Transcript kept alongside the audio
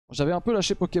J'avais un peu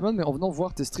lâché Pokémon, mais en venant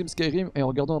voir tes streams Skyrim et en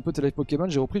regardant un peu tes lives Pokémon,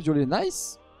 j'ai repris Violet.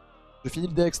 Nice! Je finis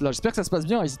le Dex là. J'espère que ça se passe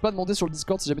bien. N'hésite pas à demander sur le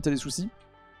Discord si jamais t'as des soucis.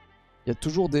 Il y a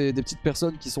toujours des petites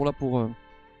personnes qui sont là pour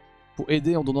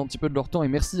aider en donnant un petit peu de leur temps. Et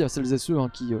merci à celles et ceux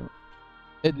qui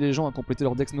aident les gens à compléter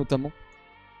leur Dex notamment.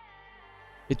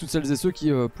 Et toutes celles et ceux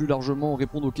qui plus largement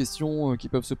répondent aux questions qui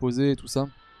peuvent se poser et tout ça.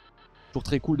 Toujours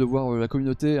très cool de voir la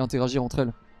communauté interagir entre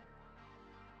elles.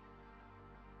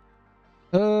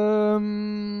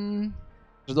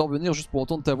 J'adore venir juste pour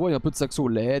entendre ta voix et un peu de saxo.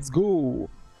 Let's go!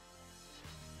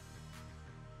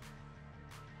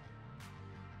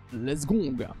 Let's go,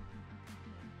 mon gars.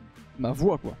 Ma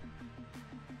voix, quoi.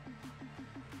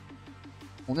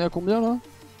 On est à combien, là?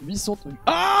 800...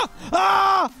 Ah!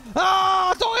 Ah!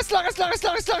 Ah! Attends, reste là!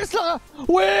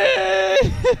 Ouais!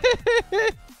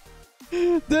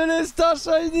 Delestin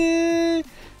Shiny!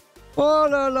 Oh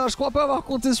là là, je crois pas avoir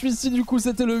compté celui-ci, du coup,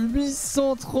 c'était le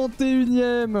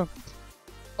 831ème.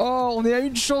 Oh, on est à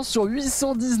une chance sur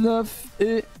 819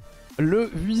 et... Le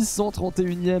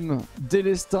 831ème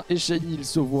Delestin et Shiny, il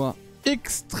se voit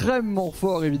extrêmement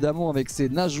fort évidemment avec ses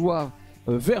nageoires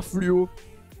vert fluo.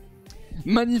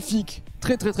 Magnifique,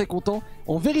 très content.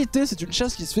 En vérité c'est une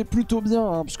chasse qui se fait plutôt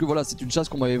bien puisque voilà, c'est une chasse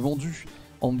qu'on m'avait vendue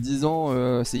en me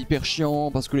disant c'est hyper chiant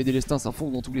parce que les Délestins ça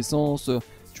fond dans tous les sens,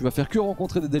 tu vas faire que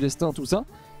rencontrer des Délestins, tout ça.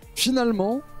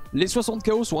 Finalement les 60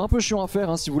 KO sont un peu chiants à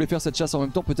faire si vous voulez faire cette chasse en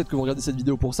même temps, peut-être que vous regardez cette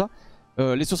vidéo pour ça.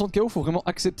 Les 60 KO, faut vraiment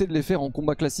accepter de les faire en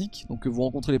combat classique. Donc vous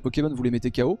rencontrez les Pokémon, vous les mettez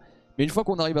KO. Mais une fois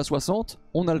qu'on arrive à 60,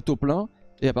 on a le taux plein.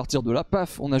 Et à partir de là,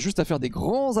 paf, on a juste à faire des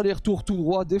grands allers-retours tout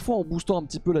droit. Des fois en boostant un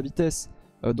petit peu la vitesse,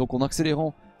 donc en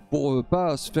accélérant pour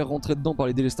pas se faire rentrer dedans par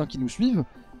les Délestins qui nous suivent.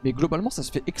 Mais globalement, ça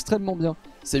se fait extrêmement bien.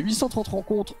 Ces 830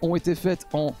 rencontres ont été faites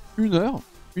en 1 heure.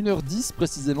 1h10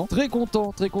 précisément. Très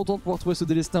content de pouvoir trouver ce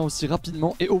Délestin aussi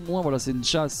rapidement. Et au moins, voilà, c'est une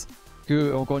chasse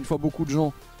que, encore une fois, beaucoup de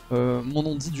gens... m'en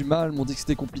ont dit du mal, m'ont dit que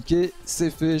c'était compliqué, c'est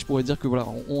fait, je pourrais dire que voilà,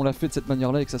 on l'a fait de cette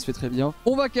manière-là et que ça se fait très bien.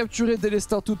 On va capturer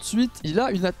Delestin tout de suite, il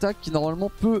a une attaque qui normalement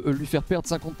peut lui faire perdre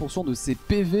 50% de ses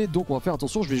PV, donc on va faire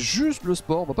attention, je vais juste le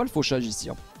sport, on va pas le fauchage ici.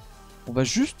 On va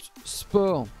juste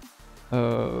sport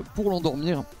pour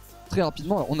l'endormir très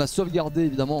rapidement. Alors, on a sauvegardé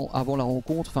évidemment avant la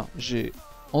rencontre, enfin j'ai...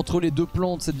 Entre les deux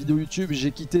plans de cette vidéo YouTube,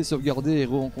 j'ai quitté, sauvegardé et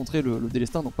re-rencontré le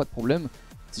Delestin, donc pas de problème.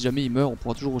 Si jamais il meurt, on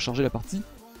pourra toujours recharger la partie,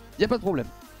 y a pas de problème.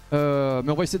 Mais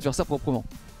on va essayer de faire ça proprement.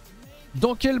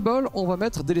 Dans quel bol on va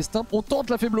mettre Delestin? On tente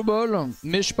la faible bol,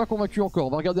 mais je suis pas convaincu encore. On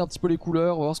va regarder un petit peu les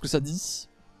couleurs, on va voir ce que ça dit.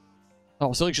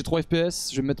 Alors c'est vrai que j'ai 3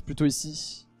 FPS, je vais me mettre plutôt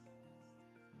ici.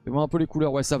 Fais-moi un peu les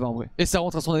couleurs, ouais ça va en vrai. Et ça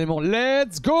rentre à son élément,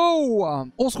 let's go!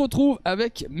 On se retrouve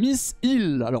avec Miss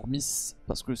Hill. Alors Miss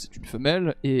parce que c'est une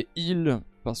femelle, et Hill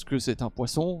parce que c'est un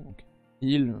poisson. Donc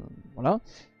Hill, voilà.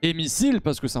 Et Miss Hill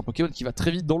parce que c'est un Pokémon qui va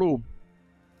très vite dans l'eau.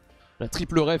 La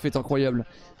triple ref est incroyable.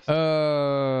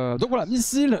 Donc voilà,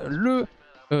 Missile, le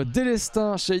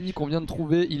Delestin Shiny qu'on vient de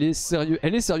trouver, il est sérieux.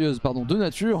 Elle est sérieuse, pardon, de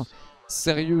nature.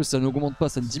 Sérieux, ça n'augmente pas,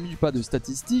 ça ne diminue pas de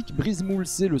statistiques. Brise-moule,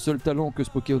 c'est le seul talent que ce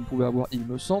Pokémon pouvait avoir, il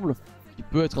me semble. Qui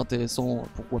peut être intéressant,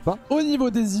 pourquoi pas. Au niveau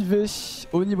des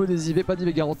IV, pas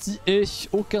d'IV garanti et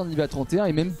aucun IV à 31.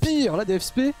 Et même pire, la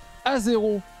DFSP à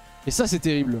 0. Et ça, c'est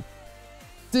terrible.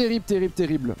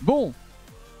 Terrible. Bon,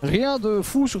 rien de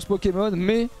fou sur ce Pokémon,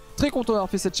 mais... Très content d'avoir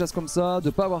fait cette chasse comme ça, de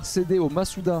ne pas avoir cédé au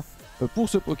Masuda pour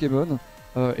ce Pokémon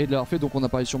et de l'avoir fait donc en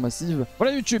apparition massive.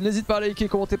 Voilà YouTube, n'hésite pas à liker,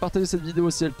 commenter, partager cette vidéo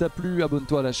si elle t'a plu,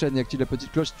 abonne-toi à la chaîne et active la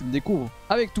petite cloche si tu me découvres.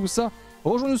 Avec tout ça,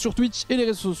 rejoins-nous sur Twitch et les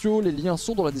réseaux sociaux, les liens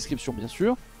sont dans la description bien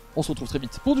sûr. On se retrouve très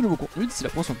vite pour du nouveau contenu, d'ici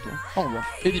là prends soin de toi, au revoir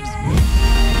et des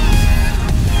bisous.